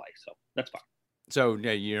wouldn't play. So that's fine. So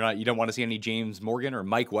you don't want to see any James Morgan or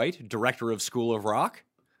Mike White, director of School of Rock?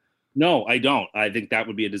 No, I don't. I think that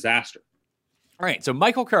would be a disaster. All right, so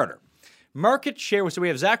Michael Carter. Market share. So we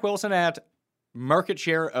have Zach Wilson at market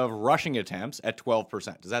share of rushing attempts at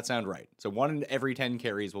 12%. Does that sound right? So 1 in every 10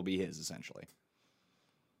 carries will be his, essentially.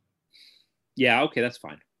 Yeah, okay, that's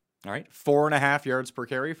fine. All right, 4.5 yards per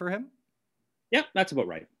carry for him? Yeah, that's about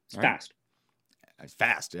right. It's fast. It's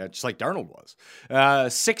fast, just like Darnold was.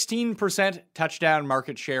 16% touchdown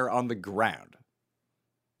market share on the ground.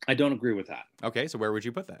 I don't agree with that. Okay, so where would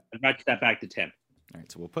you put that? I'd match that back to 10. All right,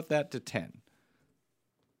 so we'll put that to 10.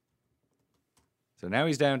 So now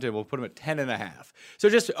he's down to, we'll put him at 10.5. So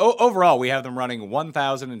just overall, we have them running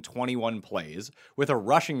 1,021 plays with a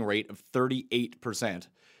rushing rate of 38%,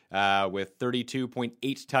 with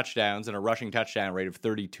 32.8 touchdowns and a rushing touchdown rate of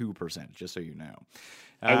 32%, just so you know.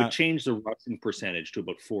 I would change the rushing percentage to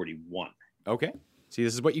about 41. Okay. See,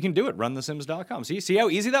 this is what you can do at runthesims.com. See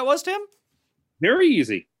how easy that was, Tim? Very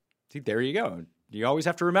easy. See, there you go. You always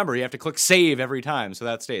have to remember, you have to click save every time, so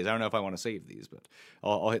that stays. I don't know if I want to save these, but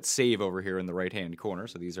I'll hit save over here in the right-hand corner,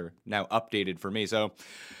 so these are now updated for me. So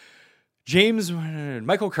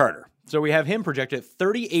Michael Carter. So we have him projected at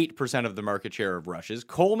 38% of the market share of rushes,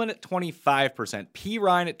 Coleman at 25%, P.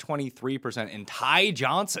 Ryan at 23%, and Ty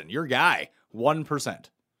Johnson, your guy, 1%.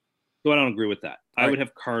 So I don't agree with that. I would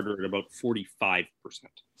have Carter at about 45%.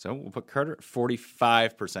 So we'll put Carter at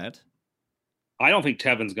 45%. I don't think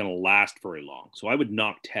Tevin's going to last very long. So I would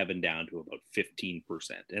knock Tevin down to about 15%.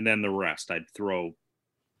 And then the rest I'd throw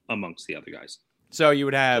amongst the other guys. So you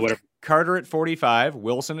would have Carter at 45,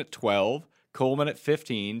 Wilson at 12, Coleman at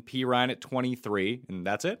 15, P. Ryan at 23, and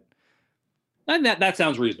that's it? And that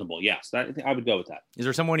sounds reasonable, yes. I would go with that. Is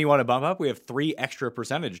there someone you want to bump up? We have 3 extra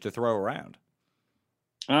percentage to throw around.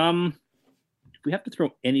 If we have to throw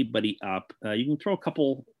anybody up, you can throw a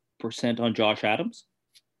couple % on Josh Adams.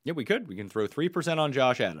 Yeah, we could. We can throw 3% on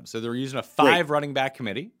Josh Adams. So they're using a 5 running back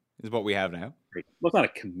committee is what we have now. Great. Well, it's not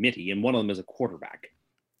a committee, and one of them is a quarterback.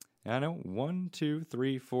 I know. 1, 2,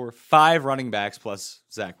 3, 4, 5 running backs plus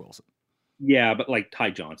Zach Wilson. Yeah, but like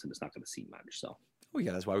Ty Johnson is not going to see much. So. Oh,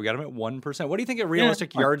 yeah, that's why we got him at 1%. What do you think a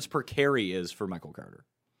realistic yards per carry is for Michael Carter?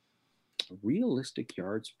 Realistic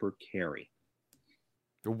yards per carry.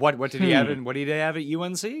 What did he have what did he have at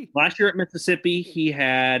UNC? Last year at Mississippi, he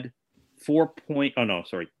had 4 point. Oh no,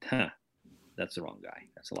 sorry, that's the wrong guy.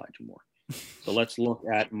 That's Elijah Moore. So let's look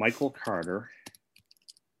at Michael Carter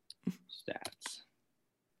stats.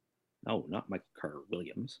 No, not Michael Carter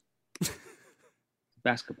Williams.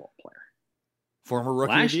 Basketball player. Former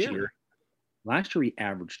rookie of the year. Last year he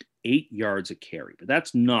averaged 8 yards a carry, but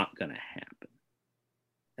that's not going to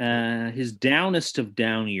happen. His downest of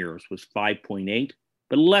down years was 5.8,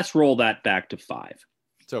 but let's roll that back to 5.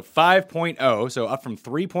 So 5.0, so up from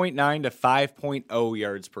 3.9 to 5.0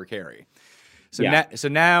 yards per carry. So,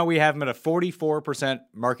 now we have him at a 44%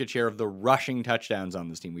 market share of the rushing touchdowns on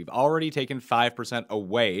this team. We've already taken 5%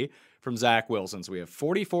 away from Zach Wilson. So we have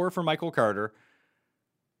 44 for Michael Carter,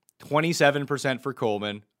 27% for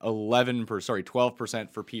Coleman,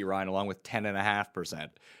 12% for P. Ryan, along with 10.5%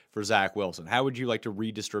 for Zach Wilson. How would you like to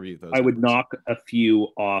redistribute those? I would knock a few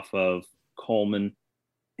off of Coleman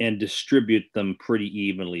and distribute them pretty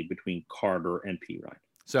evenly between Carter and P. Ryan.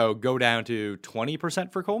 So go down to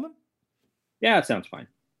 20% for Coleman? Yeah, that sounds fine.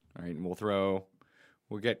 All right, and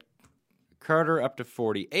we'll get Carter up to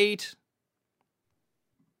 48.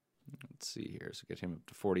 Let's see here. So get him up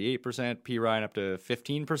to 48%. P. Ryan up to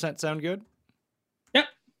 15%. Sound good? Yep.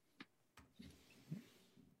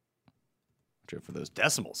 Watch out for those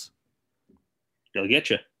decimals. They'll get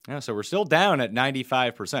you. Yeah, so we're still down at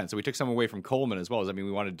 95%. So we took some away from Coleman as well. Does that mean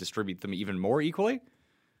we want to distribute them even more equally?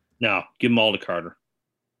 No, give them all to Carter.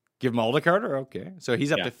 Give them all to Carter? Okay. So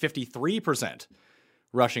he's up to 53%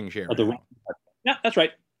 rushing share. Yeah, that's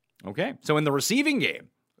right. Okay. So in the receiving game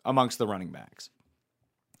amongst the running backs.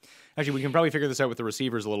 Actually, we can probably figure this out with the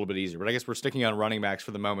receivers a little bit easier, but I guess we're sticking on running backs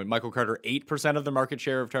for the moment. Michael Carter, 8% of the market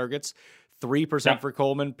share of targets, 3% for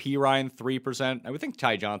Coleman, P. Ryan, 3%. I would think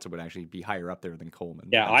Ty Johnson would actually be higher up there than Coleman.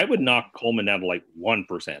 Yeah, I would knock Coleman down to like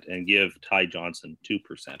 1% and give Ty Johnson 2%.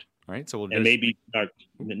 All right, so we'll and maybe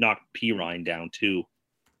knock P. Ryan down to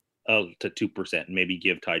 2% and maybe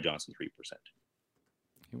give Ty Johnson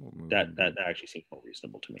 3%. That actually seems more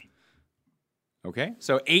reasonable to me. Okay,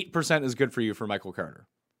 so 8% is good for you for Michael Carter.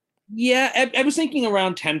 Yeah, I was thinking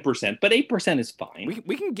around 10%, but 8% is fine.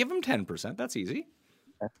 We can give him 10%. That's easy.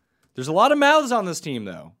 Okay. There's a lot of mouths on this team,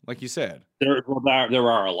 though, like you said. There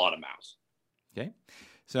are a lot of mouths. Okay.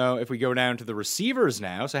 So if we go down to the receivers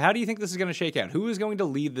now, so how do you think this is going to shake out? Who is going to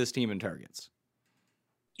lead this team in targets?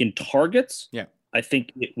 In targets? Yeah. I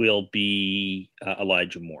think it will be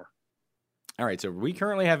Elijah Moore. All right, so we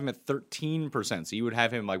currently have him at 13%. So you would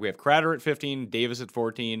have him we have Crowder at 15, Davis at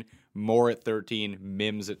 14, Moore at 13,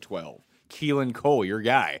 Mims at 12. Keelan Cole, your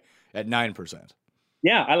guy, at 9%.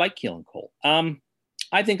 Yeah, I like Keelan Cole.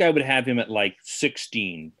 I think I would have him at like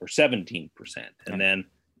 16 or 17%. And then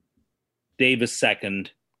Davis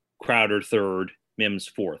second, Crowder third, Mims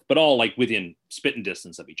fourth, but all like within spitting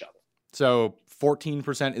distance of each other. So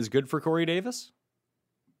 14% is good for Corey Davis?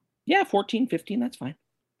 Yeah, 14, 15, that's fine.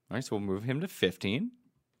 All right, so we'll move him to 15.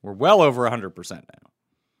 We're well over 100% now.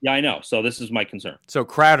 Yeah, I know. So this is my concern. So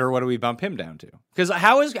Crowder, what do we bump him down to? Because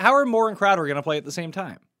how are Moore and Crowder going to play at the same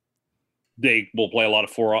time? They will play a lot of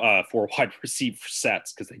four wide receiver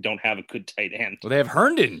sets because they don't have a good tight end. Well, they have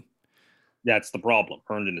Herndon. That's the problem.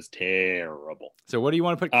 Herndon is terrible. So what do you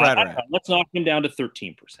want to put Crowder at? Let's knock him down to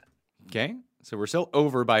 13%. Okay, so we're still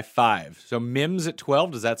over by 5. So Mims at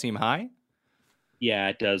 12, does that seem high? Yeah,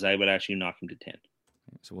 it does. I would actually knock him to 10.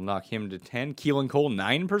 So we'll knock him to 10. Keelan Cole,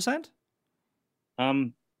 9%?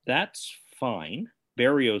 That's fine.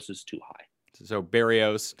 Berrios is too high. So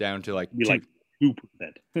Berrios down to like 2%.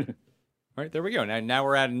 All right, there we go. Now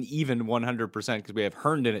we're at an even 100% because we have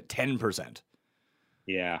Herndon at 10%.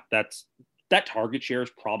 Yeah, that target share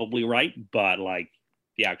is probably right, but like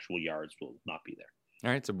the actual yards will not be there.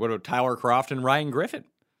 All right, so what about Tyler Kroft and Ryan Griffin?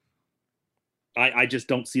 I just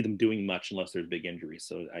don't see them doing much unless there's big injuries,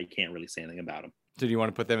 so I can't really say anything about them. So do you want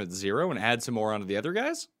to put them at 0 and add some more onto the other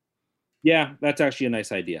guys? Yeah, that's actually a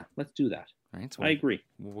nice idea. Let's do that. All right, so I agree.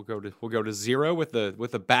 We'll go to 0 with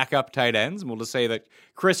the backup tight ends, and we'll just say that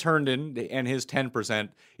Chris Herndon and his 10%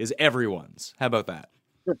 is everyone's. How about that?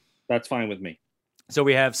 Sure. That's fine with me. So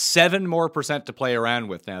we have 7 more percent to play around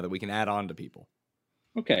with now that we can add on to people.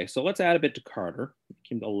 Okay, so let's add a bit to Carter.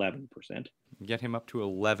 Give him 11%. Get him up to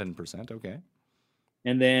 11%. Okay.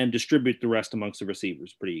 And then distribute the rest amongst the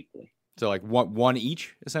receivers pretty equally. So like one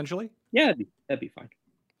each, essentially? Yeah, that'd be fine.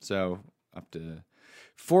 So up to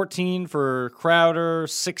 14 for Crowder,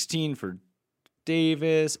 16 for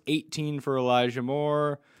Davis, 18 for Elijah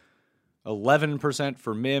Moore, 11%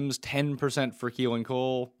 for Mims, 10% for Keelan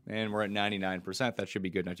Cole, and we're at 99%. That should be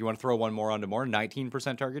good. Now, do you want to throw one more onto Moore?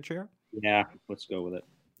 19% target share? Yeah, let's go with it.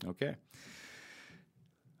 Okay.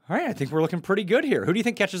 All right, I think we're looking pretty good here. Who do you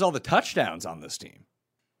think catches all the touchdowns on this team?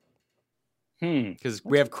 Because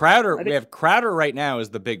we have Crowder. We have Crowder right now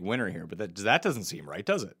as the big winner here, but that doesn't seem right,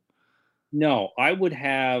 does it? No, I would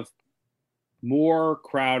have Moore,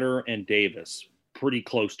 Crowder, and Davis pretty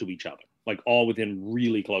close to each other, like all within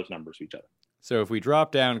really close numbers to each other. So if we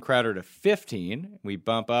drop down Crowder to 15, we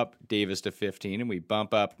bump up Davis to 15, and we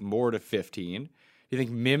bump up Moore to 15. Do you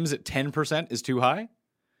think Mims at 10% is too high?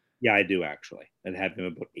 Yeah, I do actually. I'd have him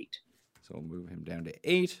about 8. So we'll move him down to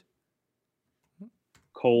 8.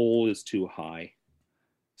 Cole is too high.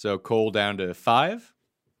 So Cole down to 5?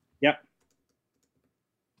 Yep.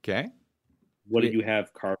 Okay. What did you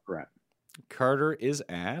have Carter at? Carter is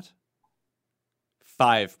at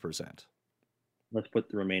 5%. Let's put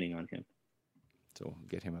the remaining on him. So we'll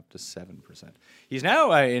get him up to 7%. He's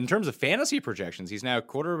now, in terms of fantasy projections, he's now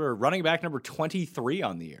running back number 23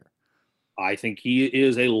 on the year. I think he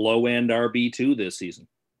is a low-end RB2 this season.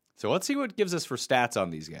 So let's see what gives us for stats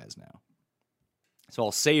on these guys now. So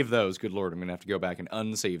I'll save those. Good Lord, I'm going to have to go back and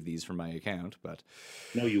unsave these from my account. But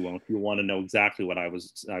no, you won't. You want to know exactly what I would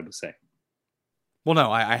say. Well, no,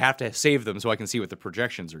 I have to save them so I can see what the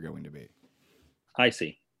projections are going to be. I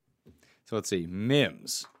see. So let's see.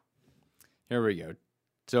 Mims. Here we go.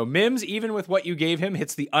 So Mims, even with what you gave him,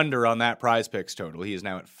 hits the under on that Prize Picks total. He is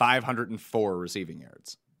now at 504 receiving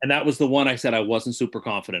yards. And that was the one I said I wasn't super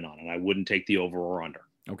confident on, and I wouldn't take the over or under.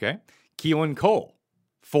 Okay. Keelan Cole,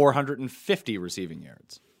 450 receiving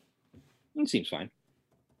yards. It seems fine.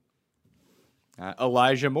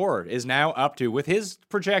 Elijah Moore is now up to, with his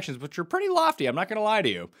projections, which are pretty lofty, I'm not going to lie to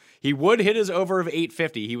you, he would hit his over of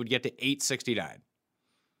 850. He would get to 869.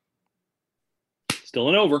 Still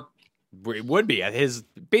an over. It would be.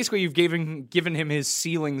 Basically, you've given him his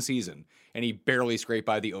ceiling season, and he barely scraped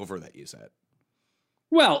by the over that you said.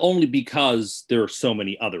 Well, only because there are so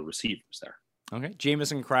many other receivers there. Okay.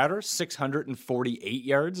 Jamison Crowder, 648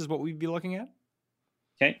 yards is what we'd be looking at.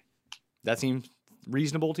 Okay. That seems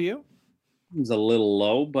reasonable to you? It's a little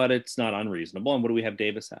low, but it's not unreasonable. And what do we have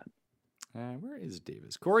Davis at? Where is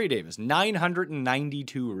Davis? Corey Davis,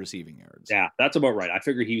 992 receiving yards. Yeah, that's about right. I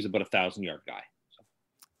figured he was about 1,000-yard guy.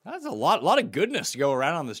 That's a lot of goodness to go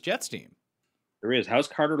around on this Jets team. There is. How's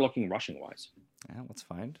Carter looking rushing-wise? Yeah, let's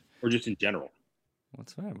find. Or just in general?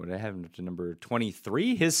 Let's find. Would I have him to number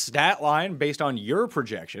 23? His stat line, based on your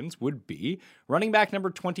projections, would be running back number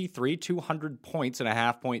 23, 200 points and a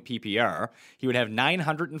half-point PPR. He would have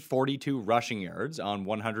 942 rushing yards on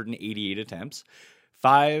 188 attempts,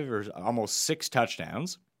 5 or almost 6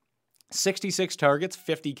 touchdowns, 66 targets,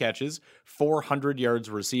 50 catches, 400 yards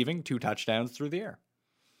receiving, 2 touchdowns through the air.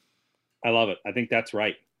 I love it. I think that's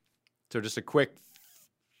right. So just a quick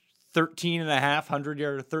 13.5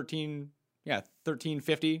 yard,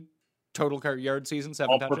 1350 total yard season,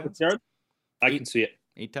 7 touchdowns. Yard? I can see it.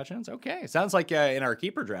 8 touchdowns? Okay. Sounds like in our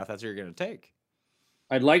keeper draft, that's what you're going to take.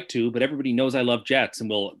 I'd like to, but everybody knows I love Jets and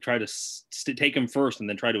will try to take him first and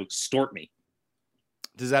then try to extort me.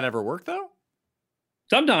 Does that ever work, though?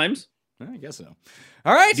 Sometimes. I guess so.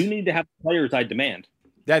 All right. You need to have players I demand.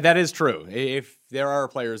 That is true. If there are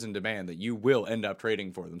players in demand, that you will end up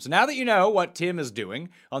trading for them. So now that you know what Tim is doing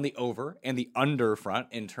on the over and the under front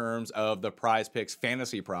in terms of the Prize Picks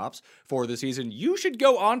fantasy props for the season, you should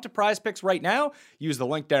go on to Prize Picks right now. Use the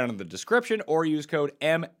link down in the description or use code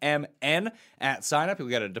MMN at sign up. You'll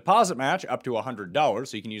get a deposit match up to $100.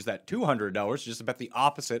 So you can use that $200 just to bet the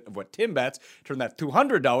opposite of what Tim bets. Turn that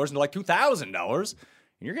 $200 into like $2,000.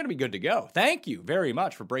 And you're going to be good to go. Thank you very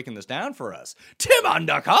much for breaking this down for us, Tim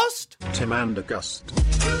Undergust. Tim Undergust.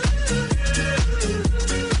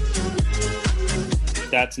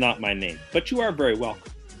 That's not my name, but you are very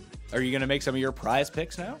welcome. Are you going to make some of your Prize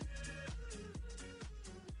Picks now?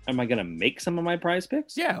 Am I going to make some of my Prize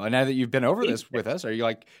Picks? Yeah. Well, now that you've been over this with us, are you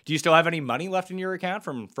like, do you still have any money left in your account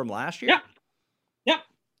from last year? Yeah.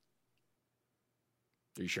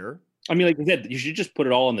 Are you sure? I mean, like I said, you should just put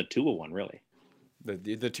it all on the 201, really.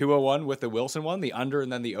 The 201 with the Wilson one, the under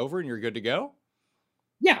and then the over, and you're good to go?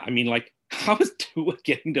 Yeah, I mean, like, how is Tua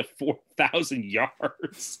getting to 4,000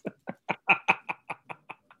 yards?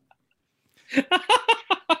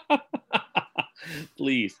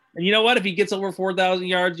 Please. And you know what? If he gets over 4,000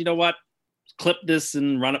 yards, you know what? Clip this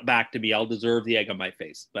and run it back to me. I'll deserve the egg on my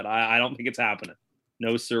face. But I don't think it's happening.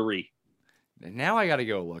 No siree. Now I got to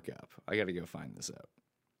go look up. I got to go find this out.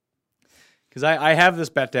 Because I have this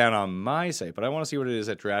bet down on my site, but I want to see what it is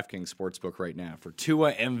at DraftKings Sportsbook right now for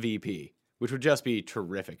Tua MVP, which would just be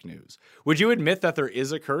terrific news. Would you admit that there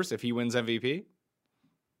is a curse if he wins MVP?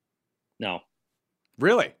 No.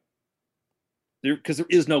 Really? Because there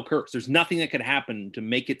is no curse. There's nothing that could happen to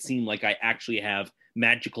make it seem like I actually have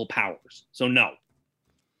magical powers. So no.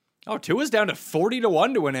 Oh, Tua's down to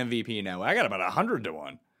 40-1 to win MVP now. I got about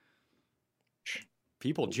 100-1.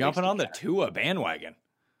 People jumping on the Tua bandwagon.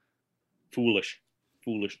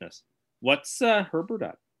 Foolishness. What's Herbert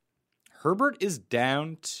at? Herbert is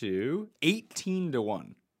down to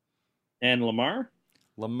 18-1. And Lamar?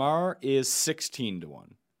 Lamar is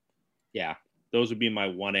 16-1. Yeah, those would be my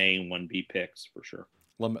 1A and 1B picks for sure.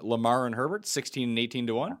 Lamar and Herbert, 16 and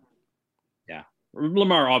 18-1? Yeah.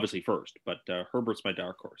 Lamar obviously first, but Herbert's my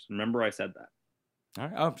dark horse. Remember I said that. All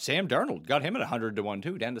right. Oh, Sam Darnold got him at 100-1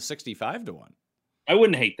 too, down to 65-1. I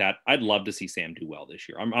wouldn't hate that. I'd love to see Sam do well this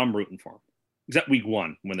year. I'm rooting for him. Except week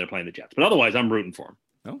 1 when they're playing the Jets. But otherwise, I'm rooting for him.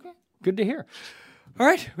 Okay. Good to hear. All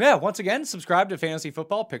right. Yeah. Once again, subscribe to Fantasy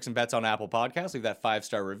Football Picks and Bets on Apple Podcasts. Leave that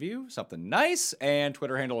 5-star review, something nice, and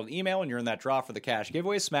Twitter handle and email, and you're in that draw for the cash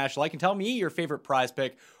giveaway. Smash like and tell me your favorite prize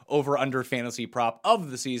pick over under fantasy prop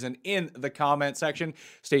of the season in the comment section.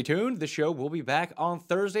 Stay tuned. The show will be back on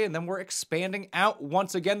Thursday, and then we're expanding out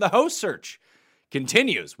once again. The host search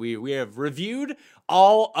continues. We have reviewed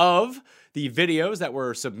all of the videos that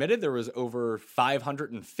were submitted. There was over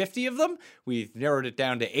 550 of them. We've narrowed it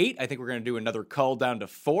down to 8. I think we're going to do another cull down to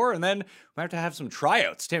 4, and then we have to have some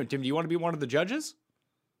tryouts. Tim, do you want to be one of the judges?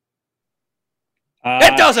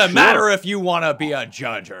 It doesn't Sure. matter if you want to be a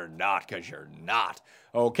judge or not, because you're not.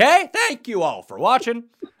 Okay? Thank you all for watching.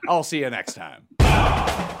 I'll see you next time.